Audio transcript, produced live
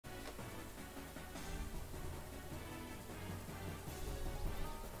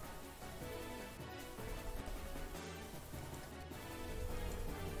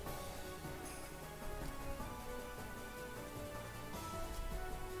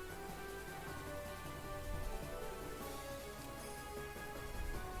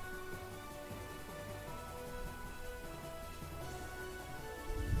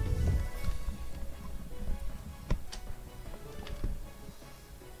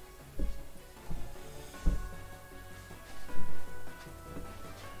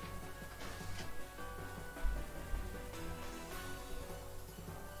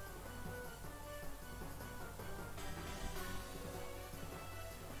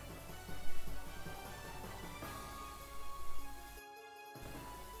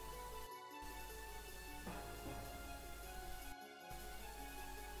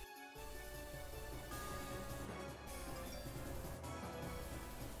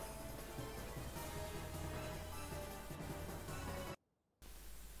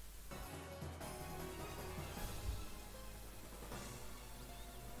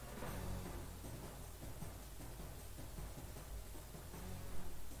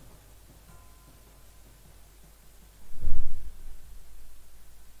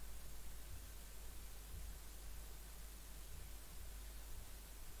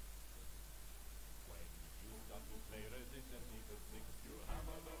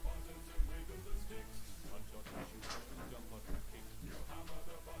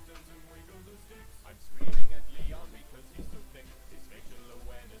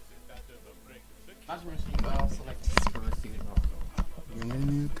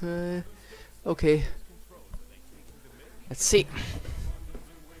Okay. Let's see.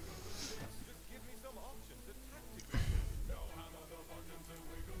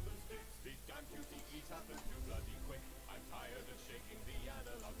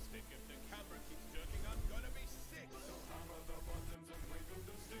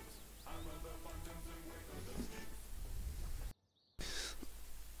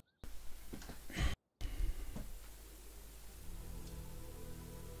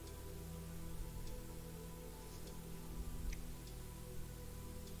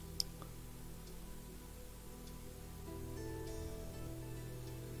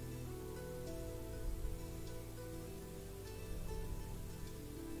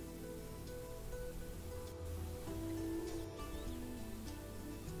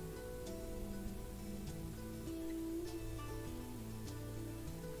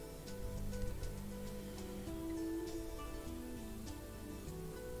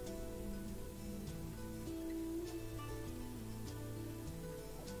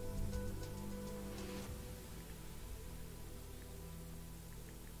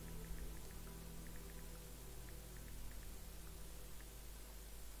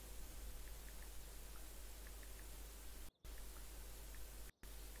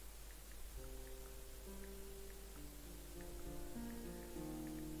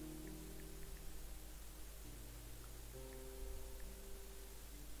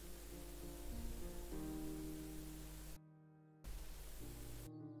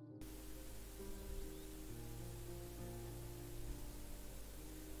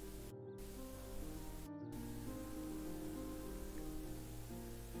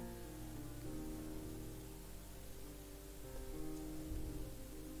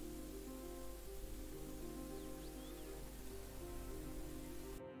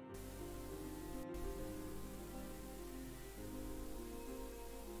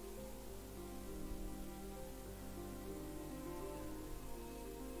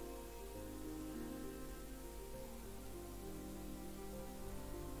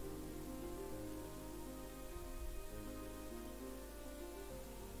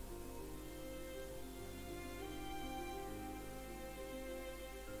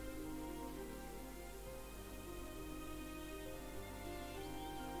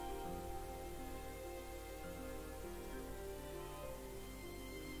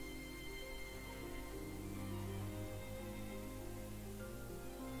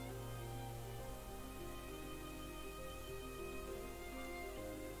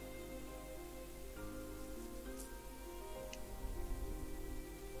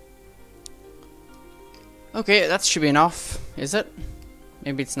 Okay, that should be enough, is it?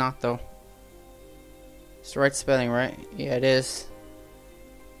 Maybe it's not though. It's the right spelling, right? Yeah, it is.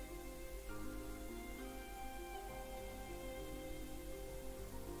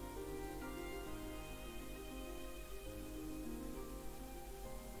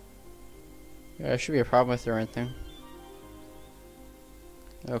 Yeah, there should be a problem with it or anything.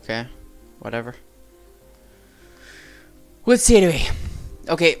 Okay, whatever. We'll see anyway.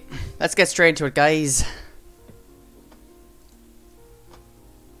 Okay, let's get straight into it, guys.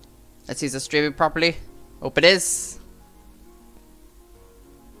 Let's see, is it streaming properly? Hope it is.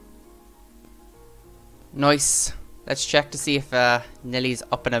 Nice. Let's check to see if Nellie's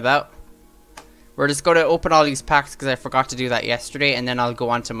up and about. We're just going to open all these packs because I forgot to do that yesterday, and then I'll go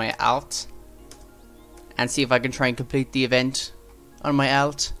on to my alt and see if I can try and complete the event on my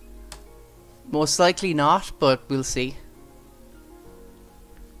alt. Most likely not, but we'll see.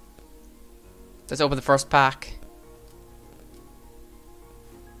 Let's open the first pack.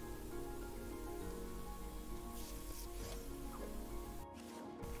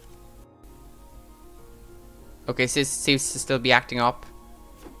 Okay, so it seems to still be acting up.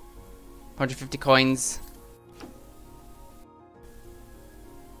 150 coins.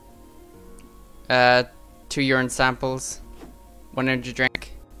 2 urine samples. 1 energy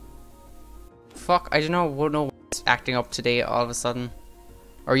drink. Fuck, I don't know what's acting up today all of a sudden.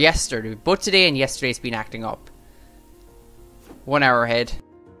 Or yesterday. Both today and yesterday's been acting up. 1 hour ahead.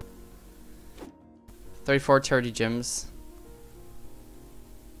 3430 gems.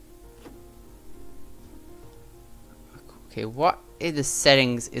 Okay, what in the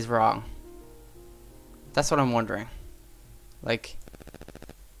settings is wrong? That's what I'm wondering. Like,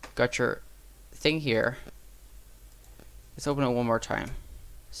 got your thing here. Let's open it one more time.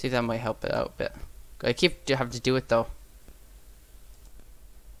 See if that might help it out a bit. I keep having to do it though.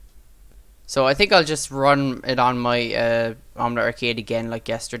 So I think I'll just run it on my Omni Arcade again like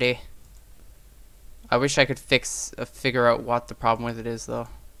yesterday. I wish I could figure out what the problem with it is though,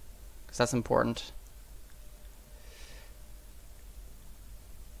 because that's important.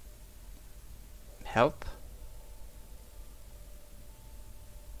 Help.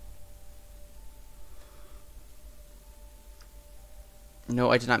 No,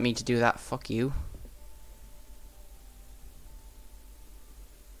 I did not mean to do that. Fuck you.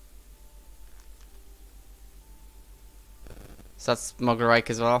 So that's Smuggler Ike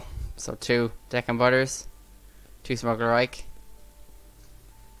as well. So 2 Deccan Butters, 2 Smuggler Ike.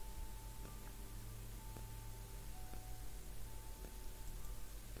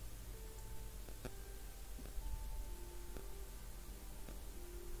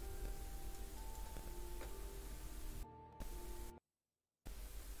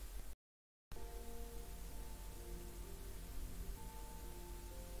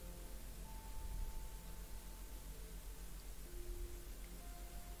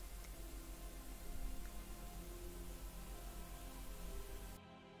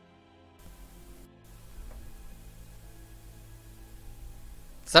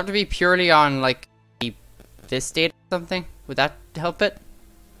 Does it have to be purely on like this date or something? Would that help it?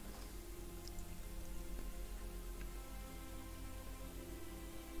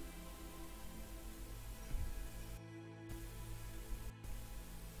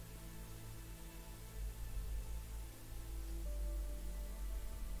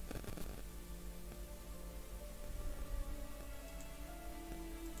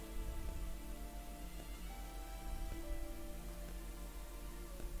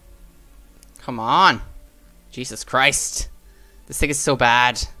 Come on. Jesus Christ. This thing is so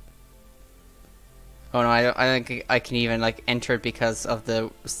bad. Oh no, I don't think I can even like enter it because of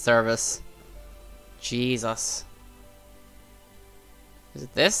the service. Jesus. Is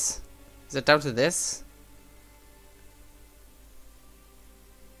it this? Is it down to this?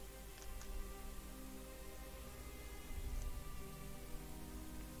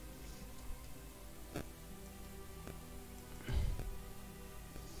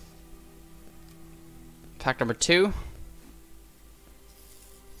 Pack number 2.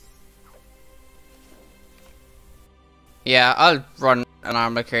 Yeah, I'll run an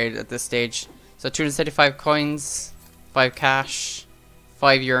armor-carried at this stage. So 275 coins, 5 cash,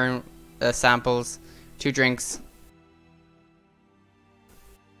 5 urine samples, 2 drinks,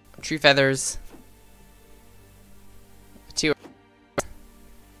 3 feathers, 2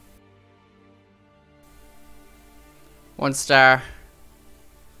 1 star,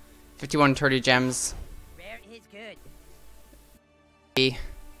 5130 gems. Rare is good.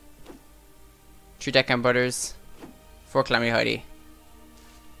 3 Deccan Butters, 4 Clammy Heidi.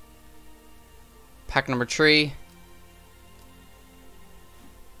 Pack number 3.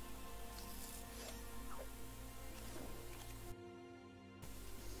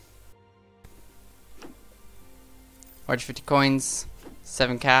 Large 50 coins,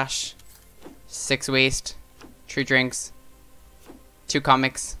 7 cash, 6 waste, 3 drinks, 2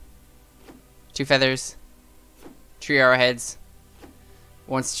 comics, 2 feathers, 3 arrowheads,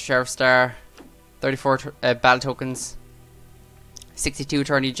 1 sheriff star, 34 battle tokens, 62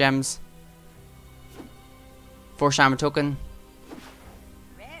 eternity gems, 4 shaman token,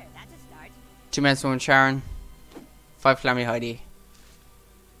 Rare, that's a start. 2 men's woman Sharon, 5 Clammy Heidi.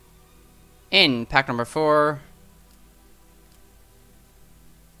 In pack number 4.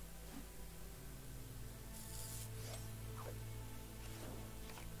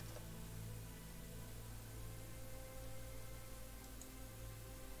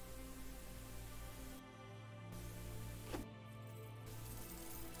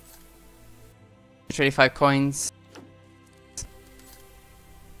 $35 coins,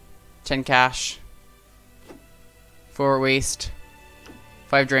 10 cash, 4 waste,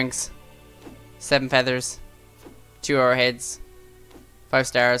 5 drinks, 7 feathers, 2 arrowheads, 5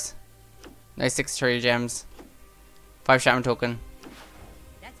 stars, 96 30 gems, 5 shaman token,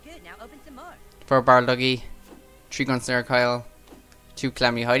 That's good. Now open some more. 4 barrel duggy, 3 gunslinger coil, 2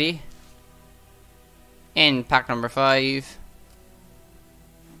 Clammy Heidi. In pack number 5.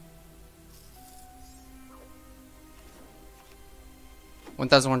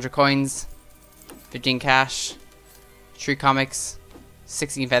 $1,100 coins, 15 cash, 3 comics,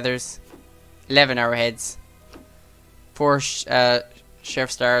 16 feathers, 11 arrowheads, 4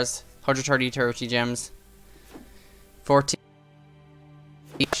 sheriff stars, 130 30 gems, 14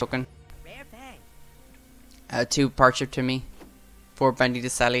 token, Rare fang. 2 partnership to me, 4 Bandita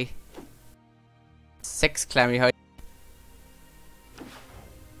Sally, 6 Clammy Hide,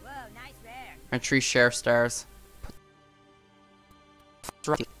 Whoa, nice rare. and 3 sheriff stars.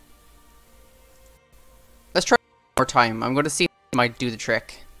 Let's try one more time. I'm going to see if it might do the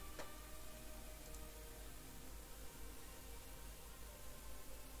trick.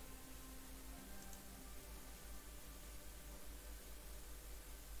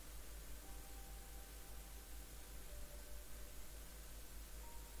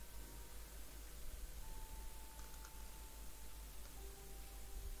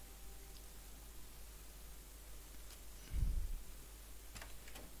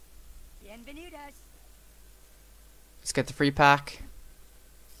 Bienvenidos. Let's get the free pack.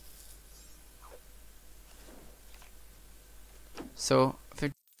 So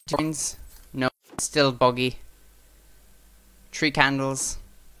 50 coins. No, still buggy. 3 candles.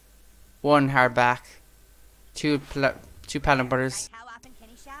 1 hardback. 2 paddle butters. How often can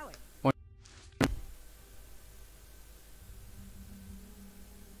he shower?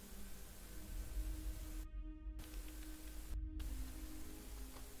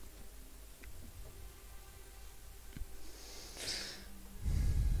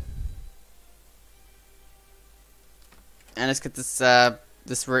 And let's get this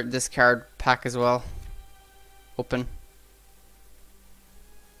this card pack as well. Open.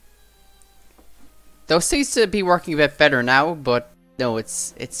 Those seems to be working a bit better now, but no,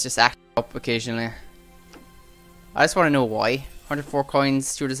 it's just acting up occasionally. I just want to know why. 104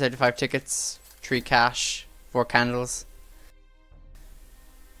 coins, 275 tickets, 3 cash, 4 candles,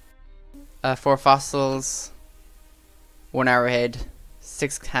 4 fossils, 1 arrowhead,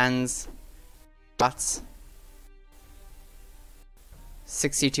 6 hands, bats,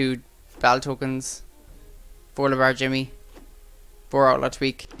 62 battle tokens, 4 Labar Jimmy, 4 Outlaw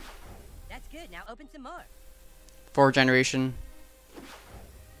Tweak, That's good. Now open some more. 4 Generation,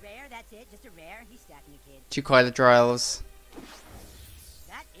 Rare, that's it. Just a rare. He's stacking a kid. 2 Coil Draw Elves,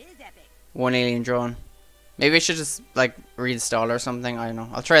 That is epic. 1 Alien Drone. Maybe I should just like reinstall or something. I don't know.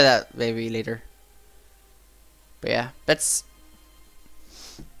 I'll try that maybe later. But yeah, that's.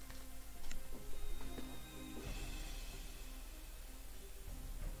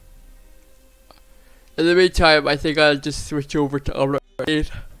 In the meantime, I think I'll just switch over to Upgrade.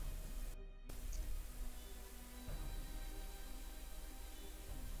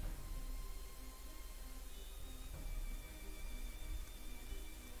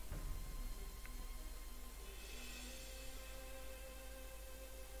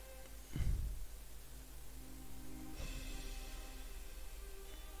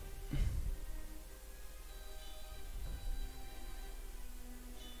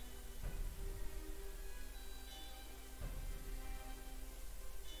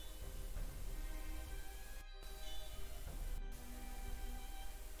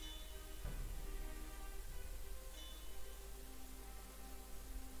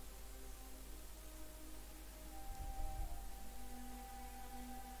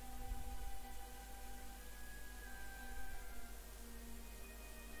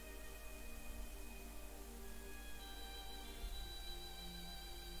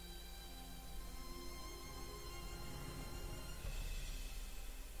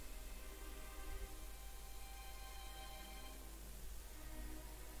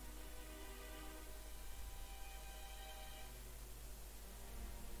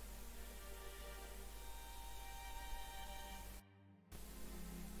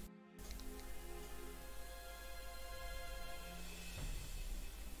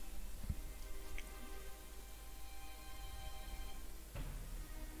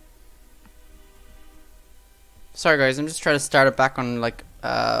 Sorry guys, I'm just trying to start it back on like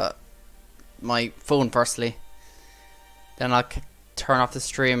my phone firstly. Then I'll turn off the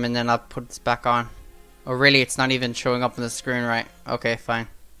stream and then I'll put this back on. Oh really, it's not even showing up on the screen, right? Okay, fine.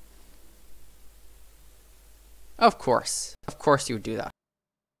 Of course you would do that.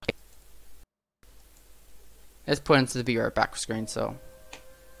 Let's put into the Be Right Back screen, so.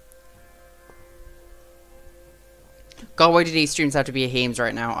 God, why do these streams have to be a Hames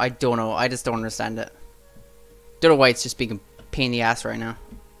right now? I don't know, I just don't understand it. Don't know why it's just being a pain in the ass right now.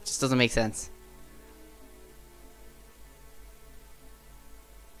 It just doesn't make sense.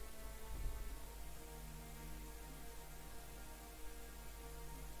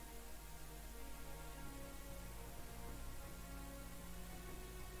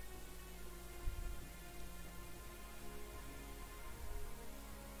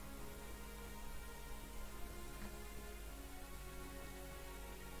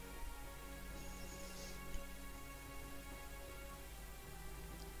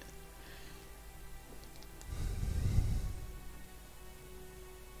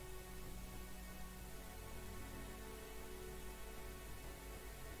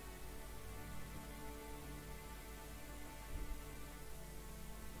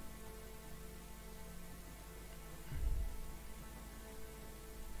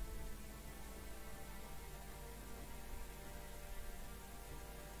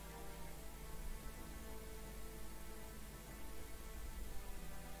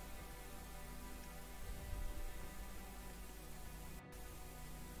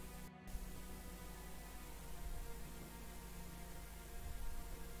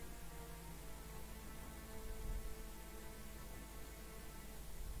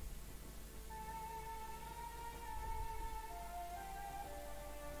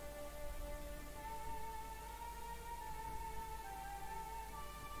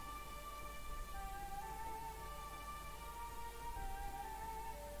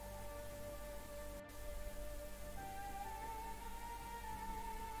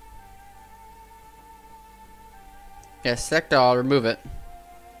 Yeah, select all, remove it.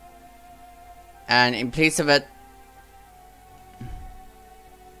 And in place of it,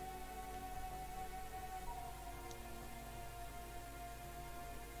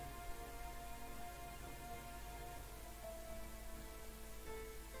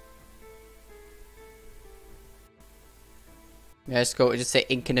 yeah, just say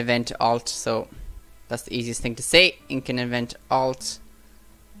ink and event alt. So that's the easiest thing to say. Ink and event alt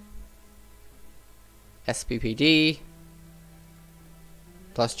SPPD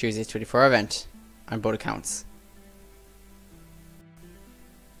plus Tuesday 24 event on both accounts.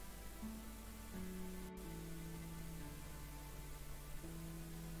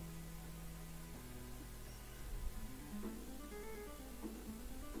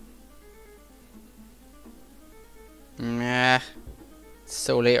 Nah, it's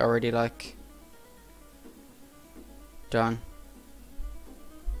so late already, like. Done.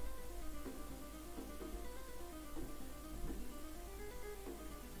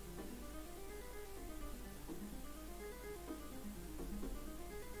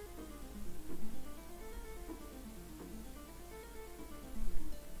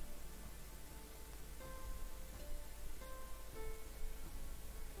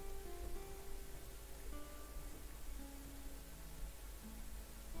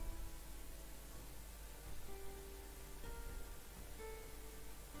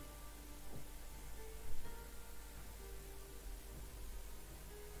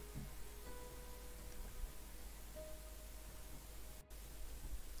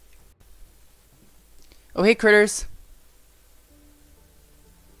 Oh, hey, critters.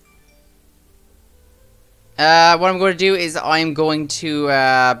 What I'm going to do is I'm going to,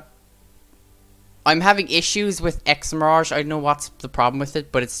 I'm having issues with Xmirage. I don't know what's the problem with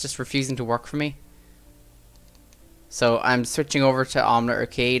it, but it's just refusing to work for me. So I'm switching over to Omelette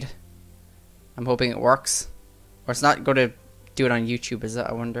Arcade. I'm hoping it works. Or it's not going to do it on YouTube, is it?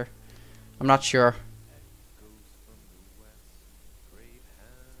 I wonder. I'm not sure.